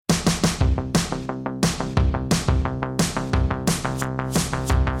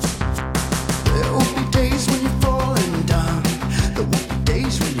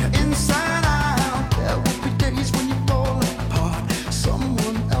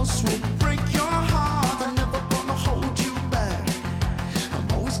else will break your heart. I'm never gonna hold you back.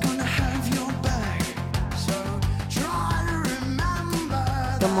 I'm always gonna have your back. So try to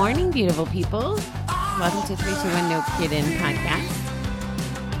remember. Good morning, beautiful people. Welcome to 321 No Kiddin' podcast.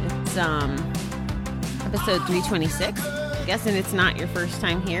 It's episode 326. I'm guessing it's not your first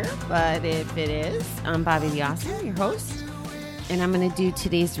time here, but if it is, I'm Bobby the Awesome, your host, and I'm going to do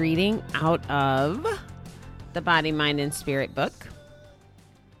today's reading out of the Body, Mind, and Spirit book.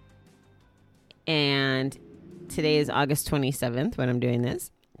 And today is August 27th when I'm doing this.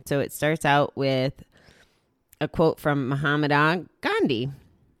 So it starts out with a quote from Mahatma Gandhi.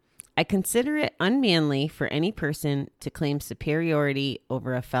 I consider it unmanly for any person to claim superiority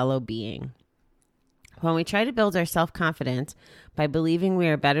over a fellow being. When we try to build our self-confidence by believing we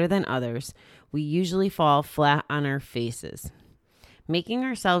are better than others, we usually fall flat on our faces. Making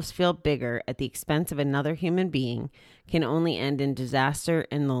ourselves feel bigger at the expense of another human being can only end in disaster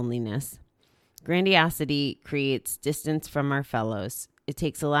and loneliness. Grandiosity creates distance from our fellows. It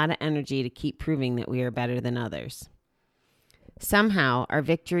takes a lot of energy to keep proving that we are better than others. Somehow, our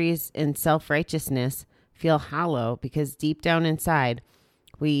victories in self-righteousness feel hollow because deep down inside,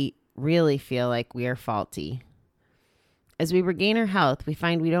 we really feel like we are faulty. As we regain our health, we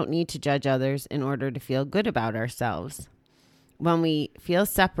find we don't need to judge others in order to feel good about ourselves. When we feel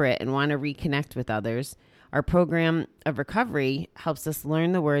separate and want to reconnect with others, our program of recovery helps us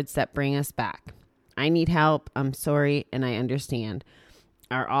learn the words that bring us back. I need help, I'm sorry, and I understand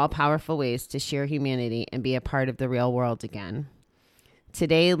are all powerful ways to share humanity and be a part of the real world again.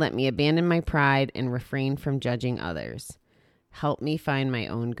 Today, let me abandon my pride and refrain from judging others. Help me find my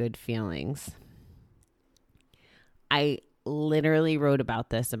own good feelings. I literally wrote about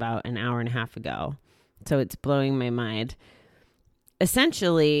this about an hour and a half ago, so it's blowing my mind.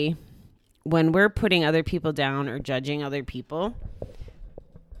 Essentially, when we're putting other people down or judging other people,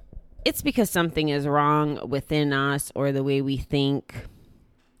 it's because something is wrong within us or the way we think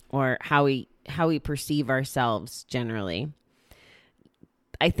or how we perceive ourselves generally.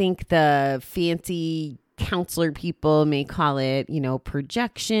 I think the fancy counselor people may call it,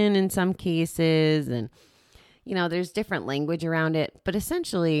 projection in some cases. And, there's different language around it. But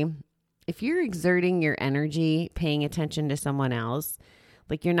essentially, if you're exerting your energy, paying attention to someone else,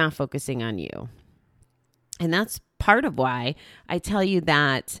 like you're not focusing on you. And that's part of why I tell you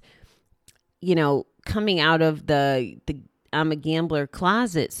that, coming out of the I'm a gambler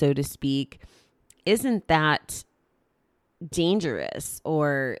closet, so to speak, isn't that dangerous,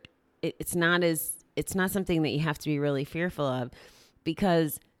 or it's not something that you have to be really fearful of,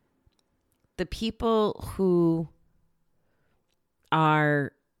 because the people who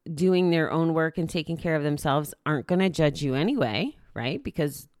are doing their own work and taking care of themselves aren't going to judge you anyway, right?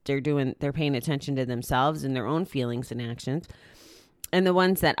 Because they're paying attention to themselves and their own feelings and actions. And the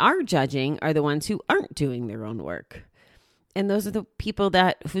ones that are judging are the ones who aren't doing their own work. And those are the people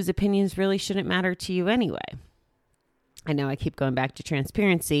whose opinions really shouldn't matter to you anyway. I know I keep going back to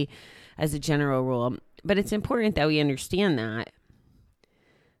transparency as a general rule, but it's important that we understand that.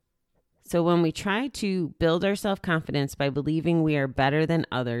 So when we try to build our self-confidence by believing we are better than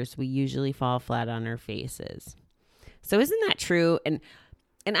others, we usually fall flat on our faces. So isn't that true? And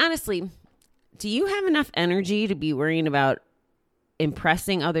honestly, do you have enough energy to be worrying about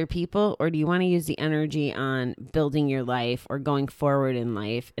impressing other people, or do you want to use the energy on building your life or going forward in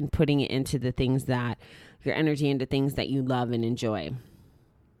life and putting it into the things that your energy into things that you love and enjoy?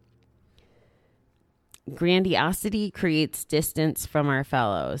 Grandiosity creates distance from our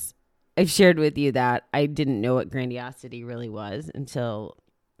fellows. I've shared with you that I didn't know what grandiosity really was until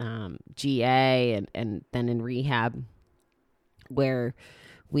GA and then in rehab, where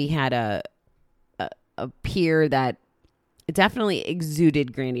we had a peer that definitely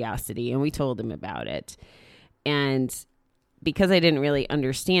exuded grandiosity, and we told him about it. And because I didn't really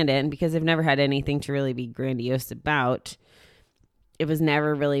understand it, and because I've never had anything to really be grandiose about, it was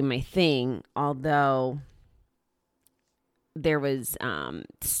never really my thing, although there was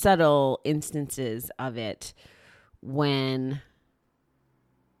subtle instances of it when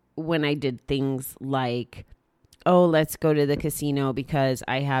I did things like, let's go to the casino because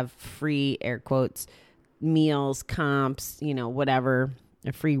I have free, air quotes, meals, comps, whatever,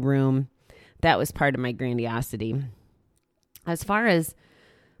 a free room. That was part of my grandiosity. As far as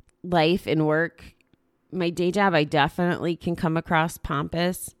life and work, my day job, I definitely can come across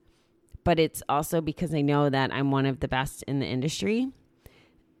pompous, but it's also because I know that I'm one of the best in the industry,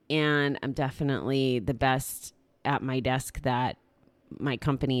 and I'm definitely the best at my desk that my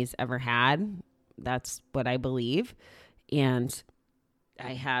company's ever had. That's what I believe. And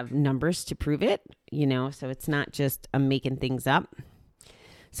I have numbers to prove it, so it's not just I'm making things up.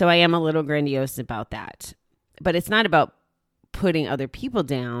 So I am a little grandiose about that. But it's not about putting other people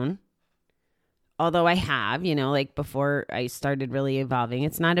down. Although I have, like before I started really evolving,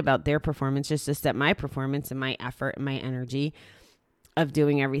 it's not about their performance. It's just that my performance and my effort and my energy of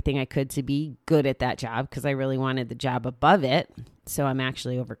doing everything I could to be good at that job, because I really wanted the job above it. So I'm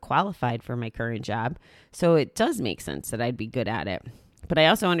actually overqualified for my current job. So it does make sense that I'd be good at it. But I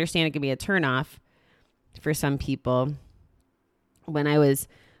also understand it can be a turnoff for some people. When I was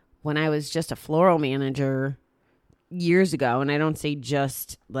just a floral manager years ago, and I don't say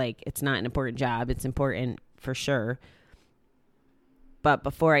just like it's not an important job, it's important for sure. But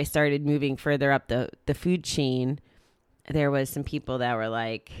before I started moving further up the food chain, there was some people that were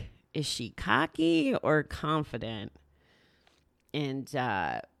like, is she cocky or confident? And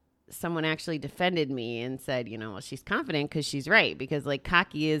someone actually defended me and said, well, she's confident because she's right. Because like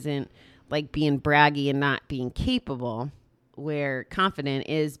cocky isn't like being braggy and not being capable, where confident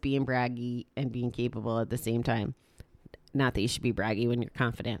is being braggy and being capable at the same time. Not that you should be braggy when you're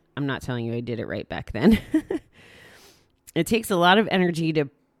confident. I'm not telling you I did it right back then. It takes a lot of energy to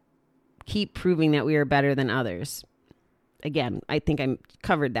keep proving that we are better than others. Again, I think I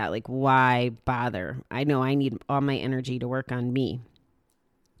covered that. Like, why bother? I know I need all my energy to work on me.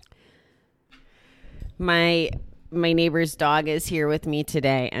 My neighbor's dog is here with me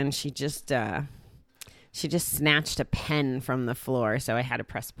today, and she just snatched a pen from the floor, so I had to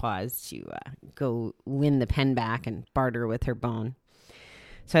press pause to go win the pen back and barter with her bone.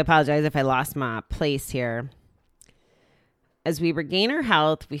 So I apologize if I lost my place here. As we regain our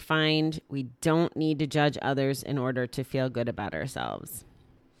health, we find we don't need to judge others in order to feel good about ourselves.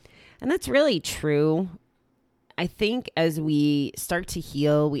 And that's really true. I think as we start to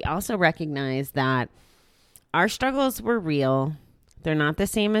heal, we also recognize that our struggles were real. They're not the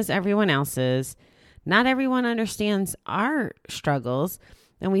same as everyone else's. Not everyone understands our struggles.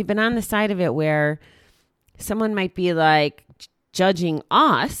 And we've been on the side of it where someone might be like judging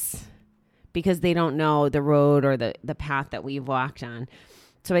us because they don't know the road or the path that we've walked on.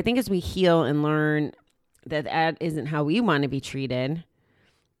 So I think as we heal and learn that that isn't how we want to be treated,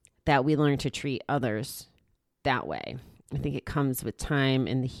 that we learn to treat others that way. I think it comes with time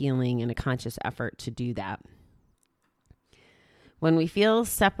and the healing and a conscious effort to do that. When we feel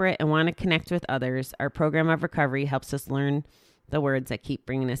separate and want to connect with others, our program of recovery helps us learn the words that keep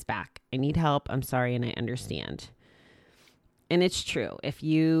bringing us back. I need help. I'm sorry. And I understand. And it's true. If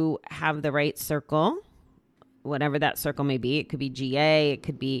you have the right circle, whatever that circle may be, it could be GA, it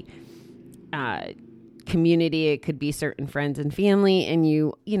could be community, it could be certain friends and family, and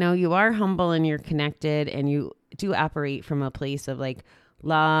you are humble and you're connected and you do operate from a place of like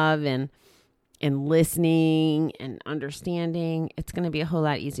love and listening and understanding, it's going to be a whole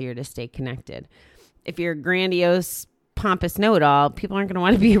lot easier to stay connected. If you're a grandiose, pompous know-it-all, people aren't going to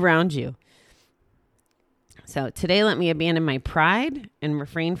want to be around you. So today, let me abandon my pride and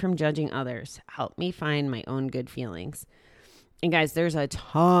refrain from judging others. Help me find my own good feelings. And guys, there's a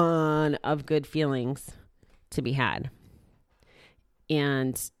ton of good feelings to be had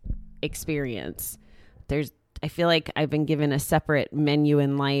and experience. I feel like I've been given a separate menu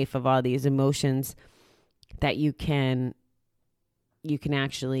in life of all these emotions that you can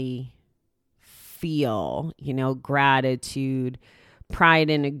actually feel, gratitude, pride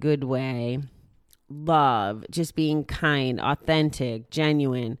in a good way, love, just being kind, authentic,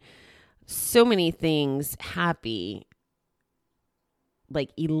 genuine, so many things, happy,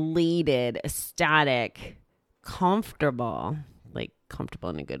 like elated, ecstatic, comfortable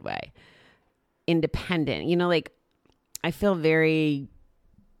in a good way, independent, I feel very,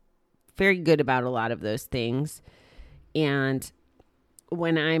 very good about a lot of those things. And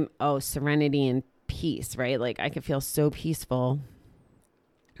when I'm, serenity and peace, right? Like I can feel so peaceful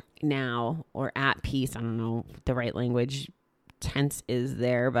now, or at peace. I don't know if the right language tense is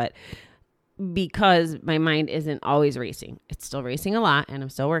there, but because my mind isn't always racing, it's still racing a lot and I'm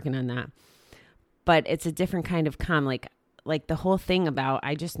still working on that, but it's a different kind of calm. Like the whole thing about,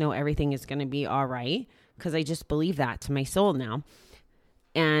 I just know everything is going to be all right because I just believe that to my soul now.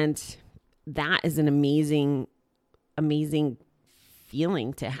 And that is an amazing, amazing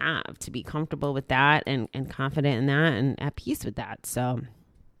feeling to have, to be comfortable with that and confident in that and at peace with that. So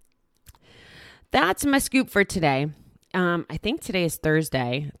that's my scoop for today. I think today is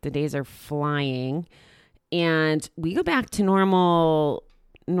Thursday. The days are flying and we go back to normal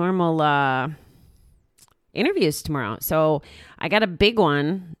interviews tomorrow. So I got a big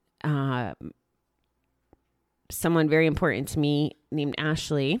one. Someone very important to me named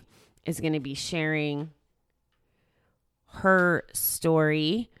Ashley is going to be sharing her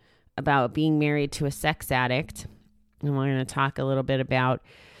story about being married to a sex addict And we're going to talk a little bit about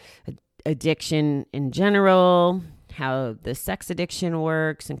addiction in general, how the sex addiction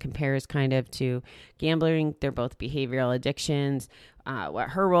works and compares kind of to gambling. They're both behavioral addictions, what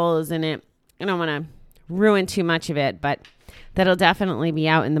her role is in it. I don't want to ruin too much of it, but that'll definitely be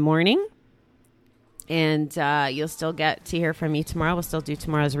out in the morning. And you'll still get to hear from me tomorrow. We'll still do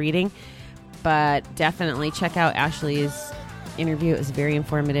tomorrow's reading. But definitely check out Ashley's interview. It was very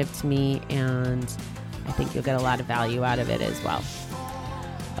informative to me, and I think you'll get a lot of value out of it as well.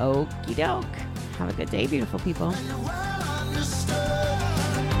 Okie doke. Have a good day, beautiful people. Well,